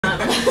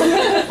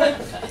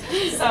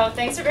So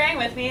thanks for bearing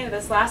with me in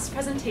this last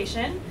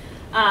presentation.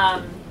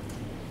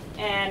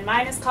 And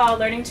mine is called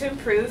Learning to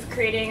Improve,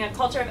 Creating a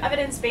Culture of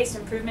Evidence-Based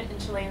Improvement in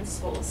Chilean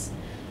Schools.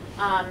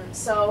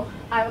 So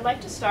I would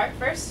like to start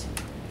first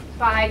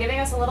by giving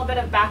us a little bit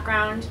of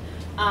background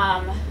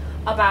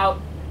about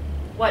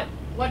what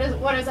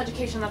does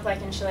education look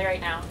like in Chile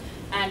right now.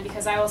 And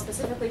because I will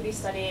specifically be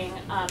studying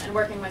and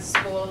working with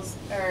schools,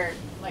 or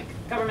like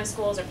government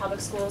schools or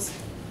public schools,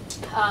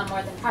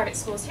 more than private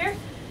schools here.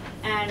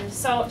 And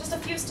so just a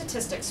few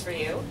statistics for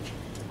you.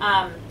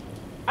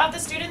 Of the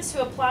students who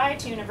apply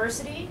to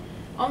university,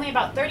 only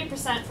about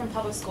 30% from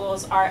public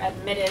schools are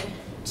admitted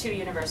to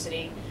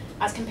university,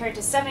 as compared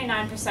to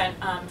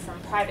 79% from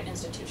private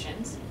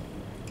institutions.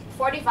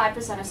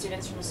 45% of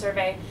students from a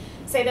survey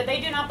say that they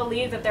do not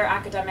believe that their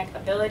academic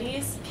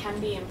abilities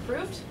can be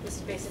improved. This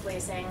is basically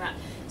saying that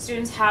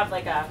students have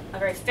like a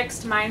very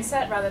fixed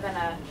mindset rather than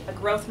a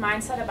growth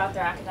mindset about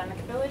their academic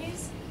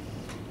abilities.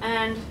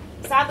 And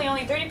sadly,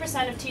 only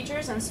 30% of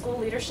teachers and school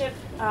leadership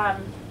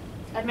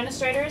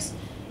administrators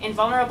in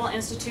vulnerable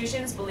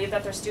institutions believe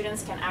that their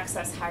students can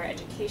access higher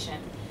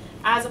education,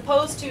 as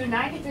opposed to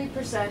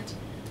 93%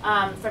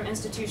 from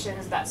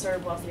institutions that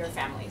serve wealthier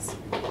families.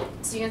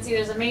 So you can see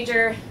there's a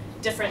major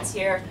difference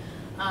here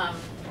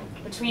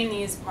between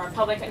these more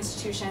public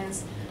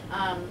institutions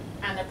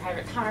and their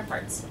private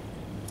counterparts.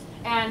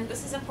 And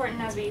this is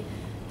important as we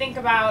think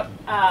about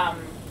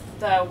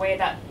the way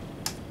that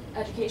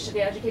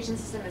the education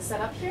system is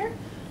set up here.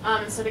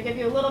 So to give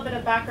you a little bit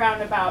of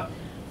background about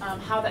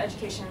how the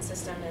education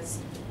system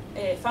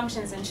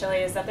functions in Chile,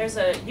 is that there's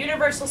a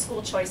universal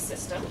school choice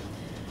system,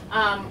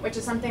 which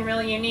is something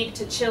really unique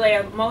to Chile.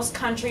 Most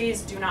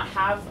countries do not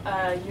have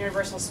a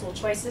universal school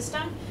choice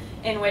system,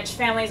 in which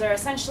families are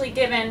essentially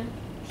given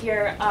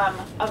here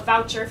a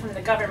voucher from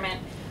the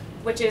government,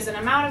 which is an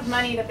amount of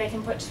money that they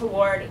can put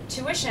toward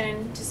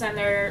tuition to send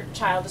their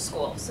child to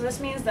school. So this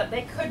means that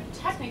they could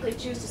technically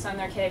choose to send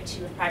their kid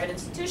to a private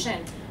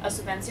institution, a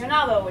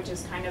subvencionado, which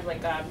is kind of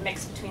like a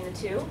mix between the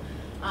two,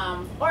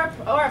 or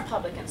a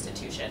public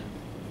institution.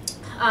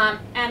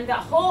 And the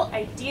whole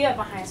idea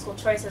behind school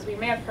choice, as you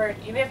may have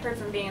heard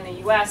from being in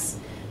the US,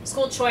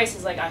 school choice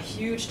is like a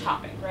huge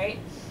topic, right?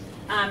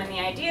 And the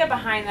idea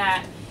behind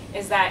that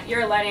is that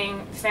you're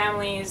letting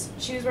families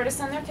choose where to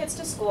send their kids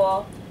to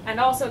school, and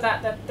also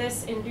that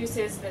this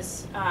induces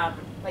this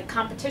like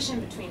competition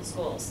between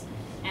schools.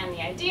 And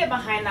the idea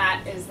behind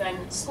that is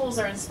then schools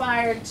are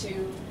inspired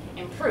to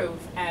improve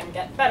and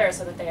get better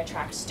so that they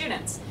attract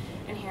students.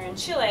 And here in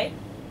Chile,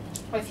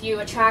 if you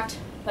attract,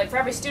 like for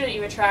every student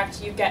you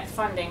attract, you get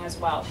funding as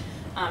well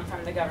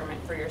from the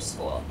government for your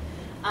school.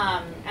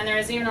 And there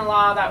is even a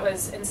law that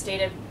was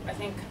instated, I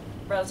think,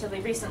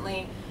 relatively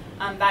recently,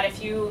 that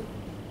if you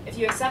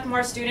accept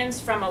more students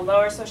from a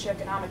lower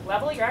socioeconomic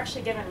level, you're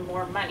actually given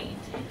more money.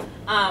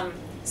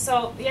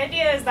 So the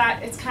idea is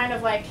that it's kind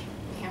of like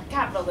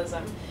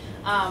capitalism,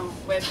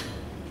 with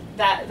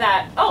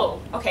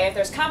oh, okay, if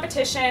there's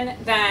competition,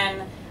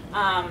 then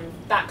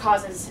that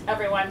causes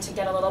everyone to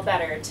get a little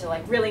better, to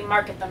like really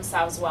market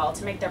themselves well,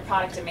 to make their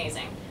product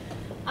amazing.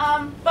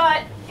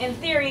 But in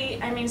theory,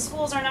 I mean,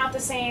 schools are not the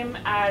same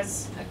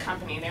as a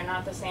company. They're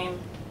not the same.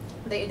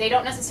 They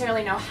don't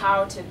necessarily know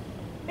how to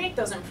make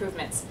those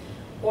improvements,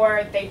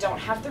 or they don't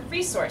have the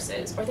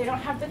resources, or they don't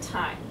have the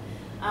time.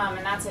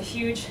 And that's a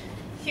huge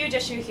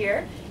issue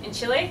here in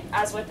Chile,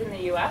 as within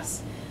the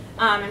US.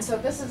 And so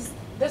this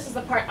is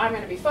the part I'm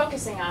going to be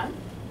focusing on,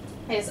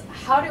 is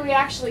how do we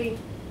actually,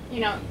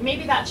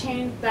 maybe that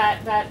change,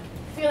 that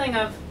feeling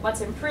of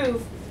let's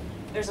improve,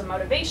 there's a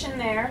motivation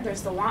there,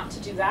 there's the want to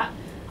do that.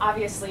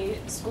 Obviously,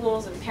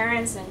 schools and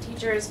parents and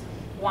teachers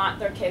want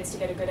their kids to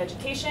get a good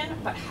education,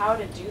 but how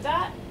to do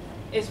that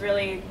is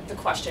really the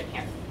question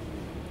here.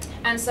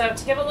 And so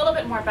to give a little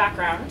bit more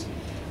background,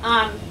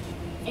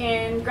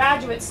 in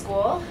graduate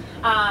school,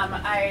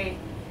 I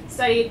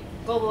studied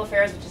global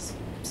affairs, which is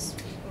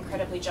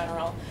incredibly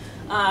general,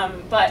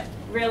 but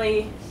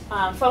really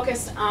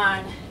focused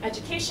on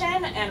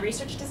education and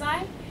research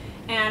design,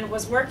 and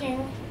was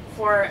working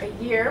for a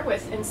year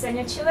with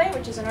Enseña Chile,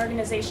 which is an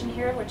organization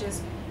here, which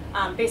is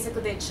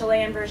basically the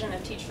Chilean version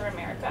of Teach for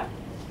America.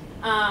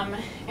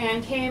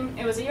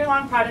 It was a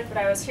year-long project, but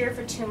I was here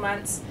for 2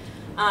 months,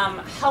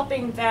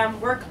 helping them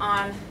work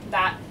on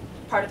that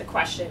part of the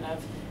question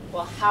of,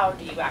 well, how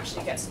do you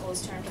actually get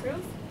schools to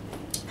improve?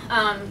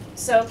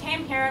 So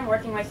came here and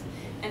working with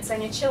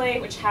Enseña Chile,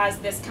 which has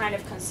this kind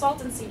of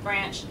consultancy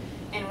branch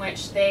in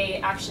which they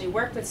actually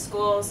work with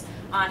schools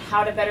on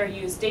how to better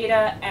use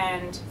data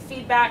and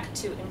feedback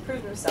to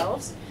improve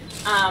themselves.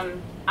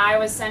 I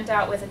was sent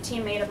out with a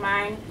teammate of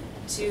mine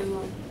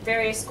to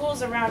various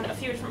schools around a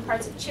few different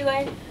parts of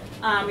Chile.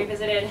 We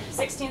visited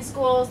 16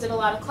 schools, did a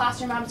lot of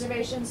classroom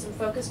observations, some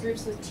focus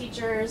groups with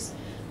teachers,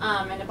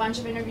 and a bunch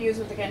of interviews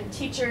with, again,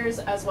 teachers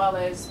as well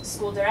as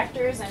school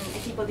directors and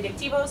equipo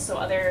directivos, so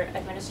other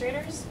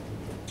administrators,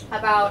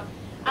 about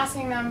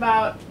asking them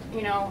about,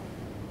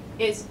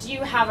 do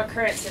you have a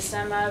current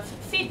system of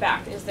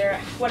feedback?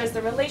 What is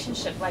the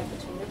relationship like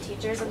between the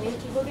teachers and the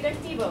equipo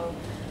directivo?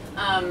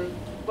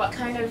 What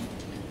kind of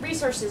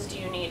resources do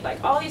you need?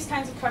 Like all these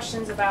kinds of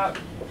questions about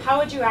how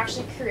would you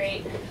actually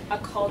create a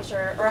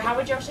culture, or how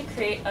would you actually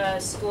create a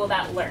school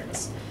that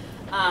learns,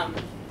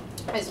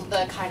 is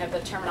the kind of the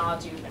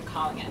terminology we've been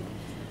calling it.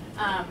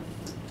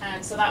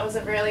 And so that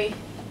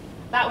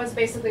was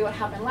basically what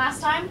happened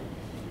last time.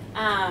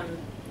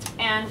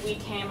 And we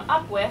came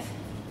up with,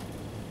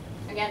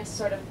 again, to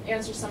sort of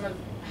answer some of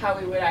how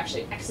we would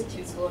actually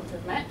execute school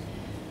improvement.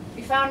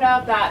 We found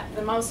out that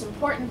the most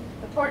important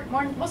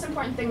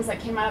things that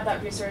came out of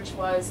that research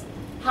was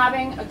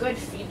having a good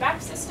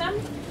feedback system.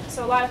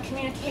 So a lot of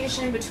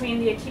communication between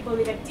the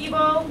equipo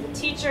directivo, the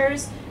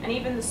teachers, and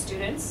even the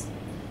students,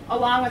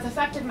 along with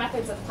effective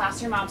methods of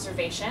classroom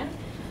observation,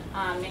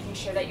 making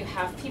sure that you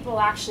have people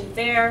actually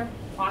there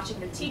watching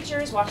the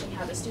teachers, watching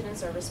how the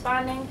students are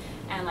responding,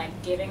 and like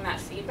giving that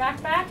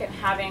feedback back and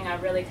having a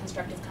really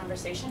constructive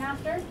conversation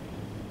after.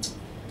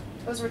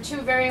 Those were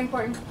two very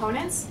important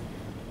components,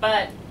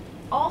 but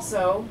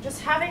also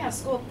just having a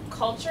school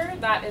culture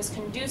that is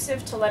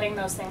conducive to letting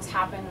those things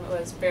happen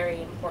was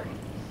very important.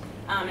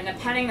 And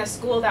depending on the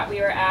school that we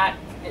were at,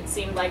 it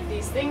seemed like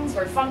these things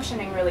were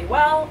functioning really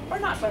well or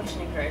not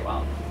functioning very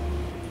well.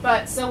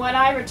 But so when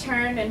I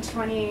returned in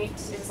July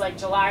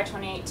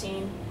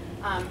 2018,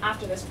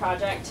 after this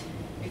project,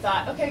 we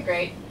thought, okay,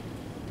 great.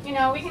 You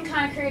know, we can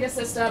kind of create a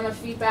system of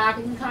feedback.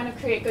 We can kind of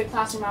create good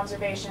classroom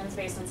observations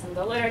based on some of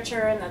the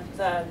literature and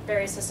the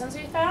various systems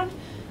we found.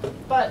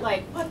 But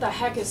like, what the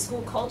heck is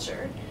school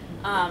culture?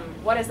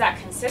 What does that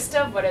consist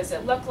of? What does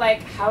it look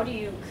like? How do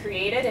you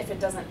create it if it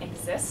doesn't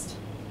exist?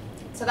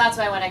 So that's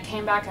why when I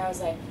came back, I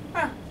was like,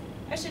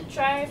 I should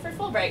try for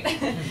Fulbright.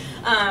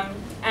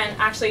 And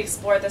actually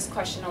explore this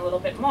question a little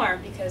bit more,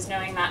 because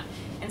knowing that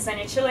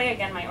Enseña Chile,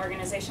 again, my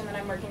organization that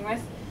I'm working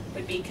with,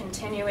 would be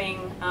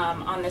continuing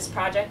on this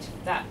project,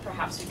 that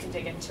perhaps we could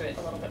dig into it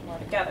a little bit more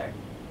together.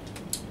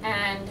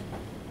 And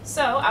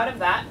so out of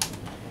that,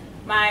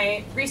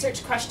 my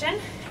research question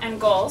and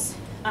goals.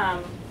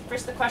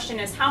 First, the question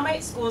is, how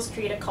might schools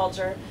create a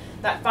culture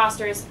that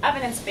fosters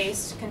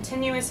evidence-based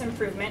continuous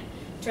improvement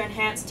to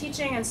enhance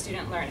teaching and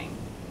student learning?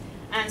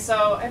 And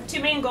so I have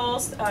two main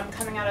goals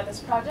coming out of this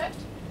project.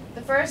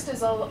 The first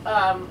is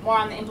more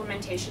on the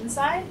implementation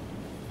side,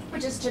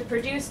 which is to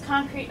produce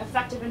concrete,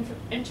 effective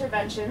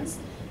interventions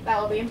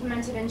that will be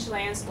implemented in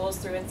Chilean schools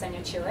through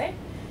Enseña Chile.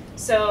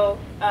 So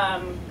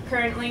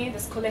currently,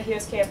 this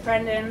Colegios que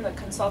Aprenden, the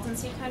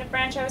consultancy kind of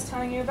branch I was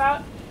telling you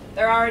about,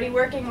 they're already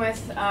working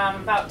with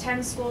about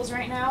 10 schools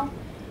right now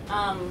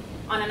on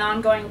an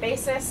ongoing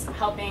basis,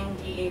 helping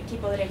the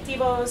equipo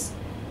directivos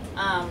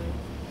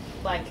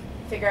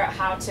figure out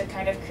how to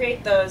kind of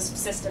create those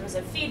systems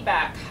of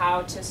feedback,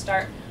 how to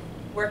start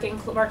working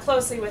more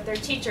closely with their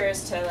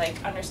teachers to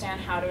like understand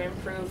how to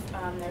improve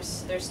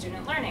their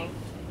student learning.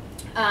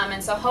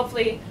 And so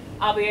hopefully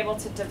I'll be able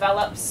to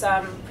develop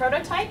some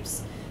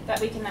prototypes that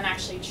we can then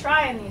actually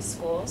try in these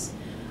schools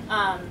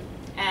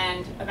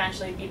and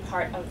eventually be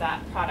part of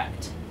that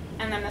product.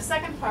 And then the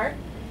second part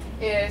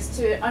is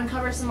to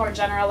uncover some more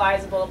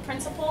generalizable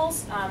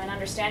principles and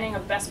understanding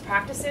of best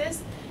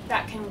practices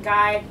that can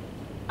guide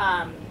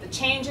the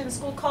change in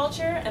school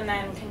culture, and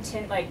then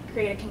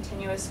create a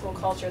continuous school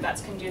culture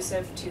that's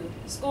conducive to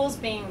schools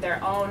being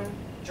their own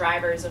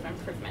drivers of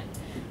improvement.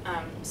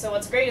 So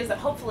what's great is that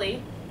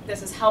hopefully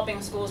this is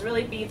helping schools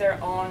really be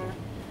their own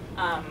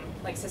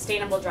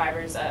sustainable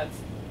drivers of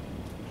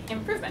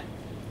improvement.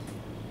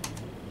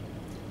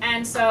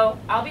 And so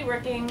I'll be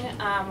working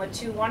with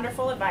two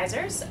wonderful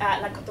advisors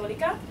at La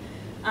Católica,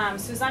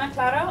 Susana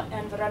Claro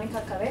and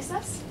Veronica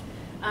Cabezas,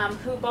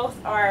 who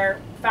both are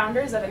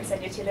founders of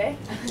Enseña Chile.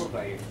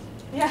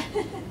 Yeah,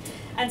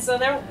 and so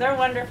they're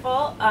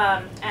wonderful,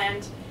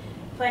 and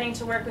planning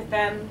to work with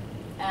them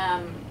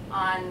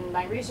on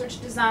my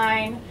research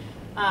design,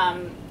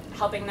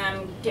 helping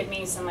them give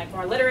me some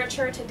more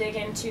literature to dig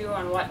into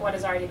on what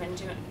has already been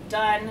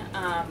done,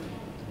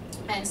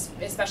 and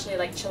especially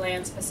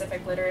Chilean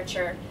specific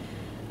literature,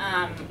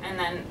 and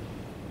then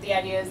the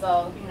idea is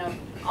they'll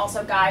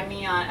also guide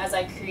me on as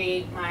I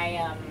create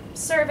my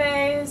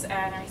surveys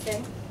and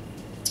everything.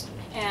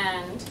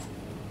 And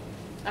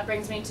that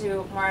brings me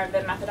to more of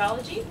the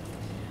methodology.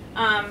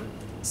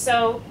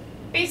 So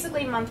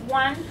basically month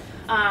one,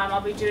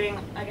 I'll be doing,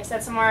 like I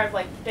said, some more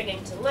of digging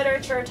into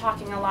literature,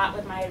 talking a lot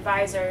with my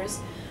advisors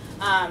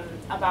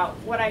about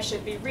what I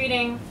should be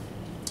reading,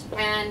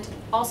 and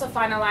also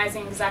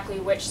finalizing exactly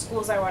which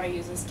schools I want to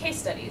use as case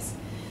studies.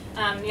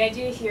 The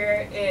idea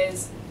here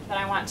is that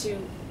I want to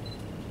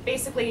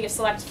basically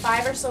select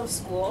 5 or so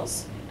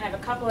schools. I have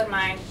a couple in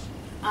mind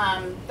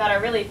that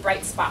are really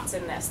bright spots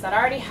in this, that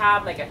already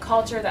have a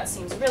culture that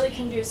seems really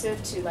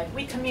conducive to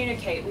we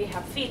communicate, we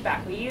have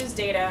feedback, we use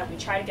data, we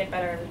try to get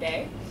better every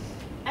day.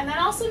 And then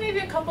also maybe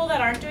a couple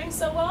that aren't doing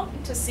so well,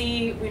 to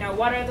see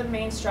what are the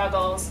main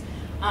struggles,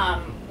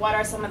 what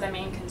are some of the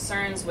main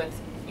concerns with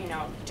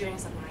doing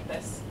something like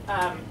this.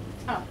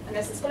 And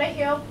this is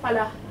Colegio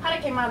Para Jara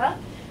Quemada,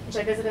 which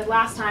I visited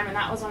last time, and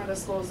that was one of the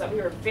schools that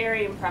we were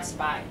very impressed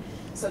by.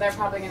 So they're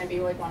probably going to be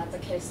one of the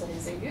case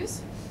studies they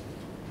use.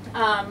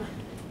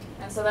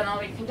 And so then I'll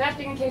be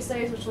conducting case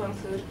studies, which will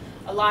include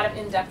a lot of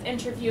in-depth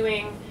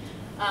interviewing,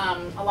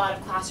 a lot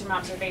of classroom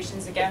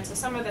observations again, so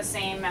some of the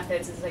same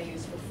methods as I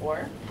used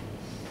before.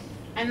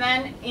 And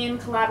then in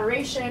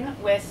collaboration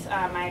with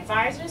my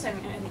advisors and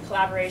in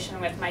collaboration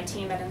with my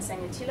team at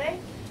Enseña Chile,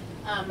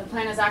 the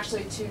plan is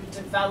actually to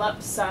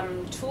develop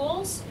some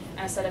tools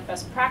and a set of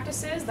best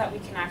practices that we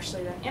can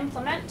actually then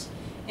implement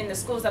in the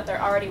schools that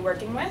they're already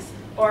working with,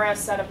 or a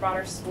set of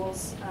broader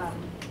schools.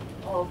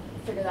 We'll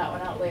figure that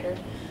one out later.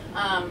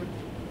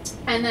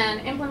 And then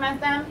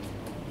implement them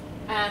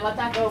and let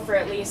that go for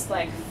at least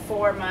like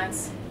 4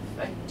 months.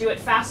 If I do it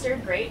faster,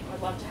 great.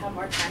 I'd love to have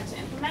more time to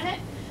implement it.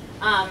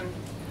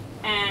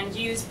 And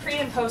use pre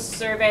and post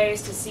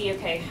surveys to see,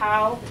 okay,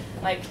 how,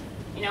 like,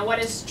 you know, what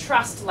is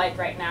trust like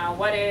right now?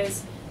 What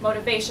is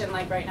motivation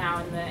like right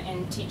now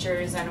in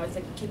teachers and with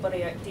the equipo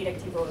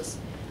directivos?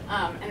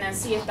 And then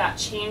see if that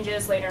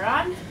changes later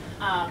on.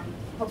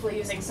 Hopefully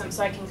using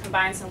so I can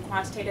combine some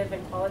quantitative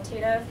and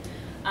qualitative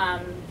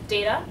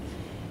data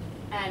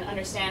and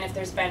understand if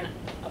there's been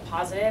a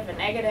positive, a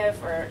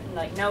negative, or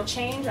like no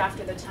change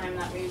after the time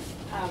that we've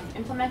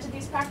implemented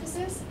these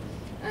practices.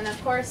 And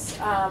of course,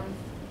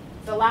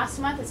 the last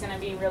month is going to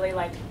be really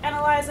like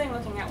analyzing,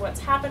 looking at what's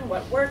happened,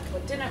 what worked,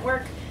 what didn't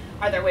work.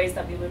 Are there ways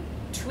that we would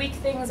tweak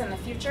things in the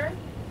future?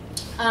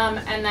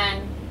 And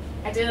then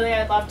ideally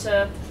I'd love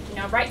to, you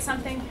know, write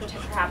something, to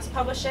perhaps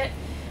publish it.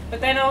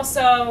 But then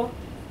also,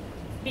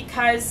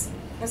 because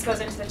this goes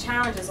into the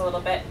challenges a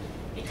little bit,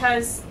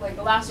 because like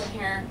the last one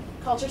here,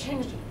 culture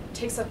change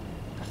takes a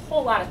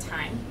whole lot of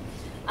time.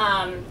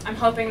 I'm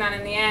hoping that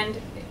in the end,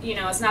 you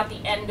know, it's not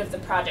the end of the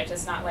project.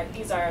 It's not like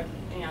these are,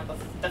 you know,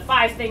 the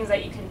 5 things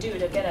that you can do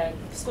to get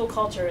a school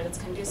culture that's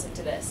conducive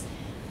to this.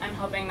 I'm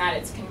hoping that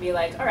it can be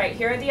like, all right,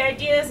 here are the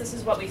ideas, this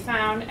is what we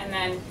found, and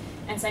then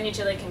Enseña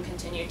Chile can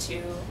continue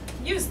to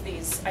use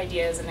these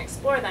ideas and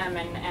explore them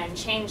and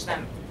change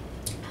them.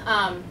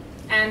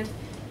 And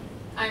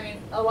I mean,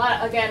 a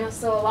lot of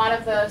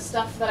the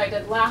stuff that I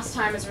did last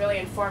time is really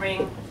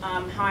informing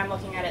how I'm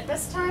looking at it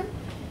this time.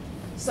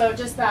 So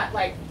just that,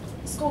 like,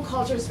 school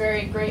cultures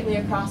vary greatly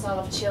across all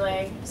of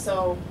Chile,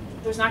 so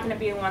there's not going to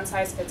be a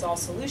one-size-fits-all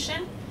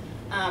solution.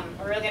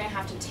 We're really going to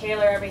have to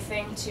tailor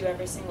everything to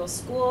every single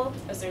school,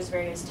 as there's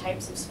various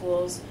types of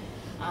schools,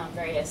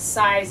 various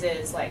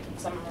sizes, like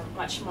some are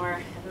much more,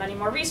 have many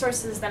more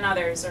resources than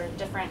others, or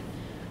different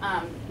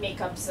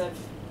makeups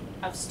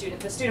of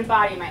students. The student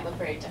body might look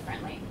very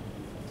differently.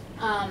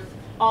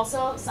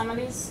 Also, some of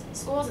these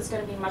schools, it's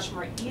going to be much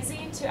more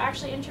easy to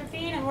actually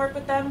intervene and work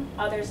with them,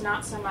 others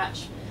not so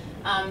much.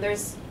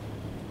 There's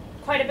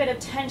quite a bit of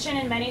tension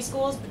in many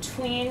schools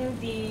between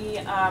the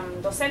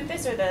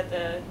docentes, or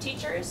the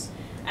teachers,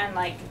 and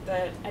like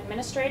the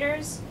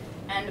administrators,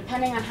 and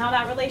depending on how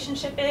that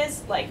relationship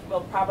is, like,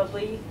 will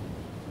probably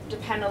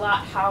depend a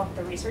lot how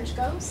the research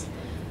goes.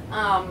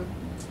 And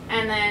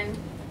then,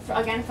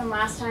 again, from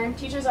last time,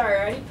 teachers are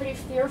already pretty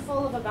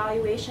fearful of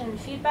evaluation and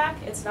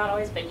feedback. It's not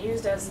always been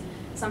used as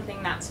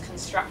something that's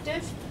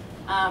constructive.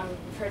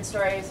 We've heard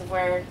stories of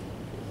where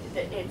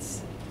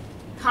it's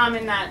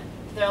common that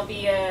there'll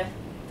be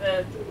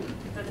the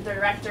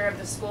director of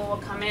the school will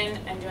come in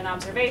and do an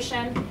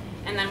observation,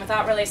 and then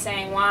without really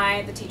saying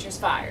why, the teacher's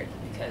fired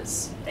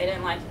because they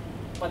didn't like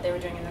what they were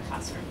doing in the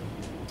classroom.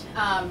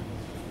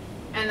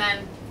 And then,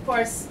 of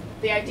course,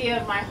 the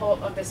idea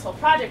of this whole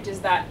project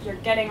is that you're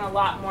getting a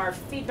lot more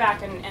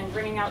feedback and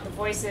bringing out the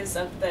voices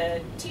of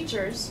the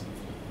teachers,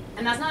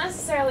 and that's not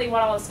necessarily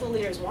what all the school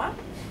leaders want.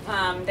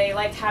 They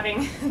like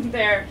having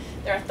their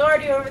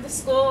authority over the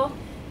school.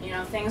 You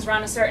know, things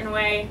run a certain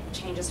way,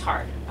 change is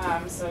hard.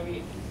 So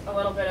a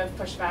little bit of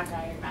pushback,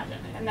 I imagine.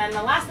 And then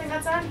the last thing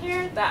that's on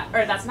here,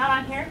 that's not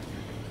on here,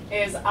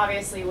 is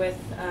obviously with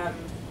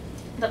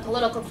the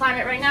political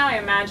climate right now. I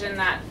imagine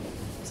that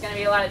there's going to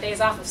be a lot of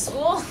days off of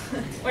school,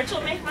 which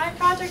will make my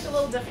project a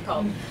little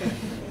difficult.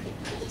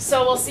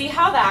 So we'll see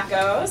how that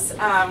goes.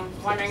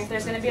 Wondering if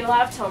there's going to be a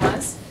lot of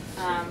tomas.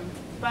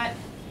 But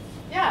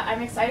yeah,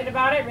 I'm excited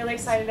about it, really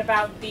excited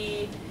about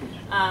the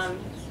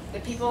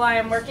people I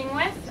am working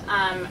with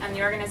and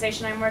the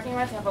organization I'm working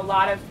with. We have a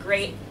lot of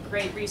great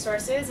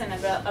resources and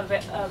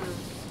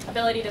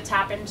ability to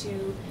tap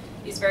into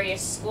these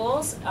various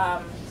schools.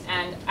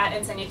 And at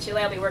Enseña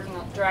Chile, I'll be working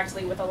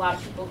directly with a lot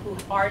of people who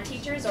are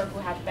teachers or who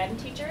have been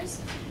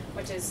teachers,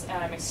 which is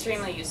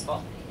extremely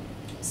useful.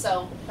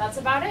 So that's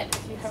about it.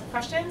 If you have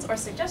questions or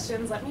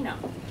suggestions, let me know.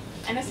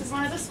 And this is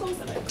one of the schools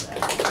that I was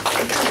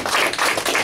at.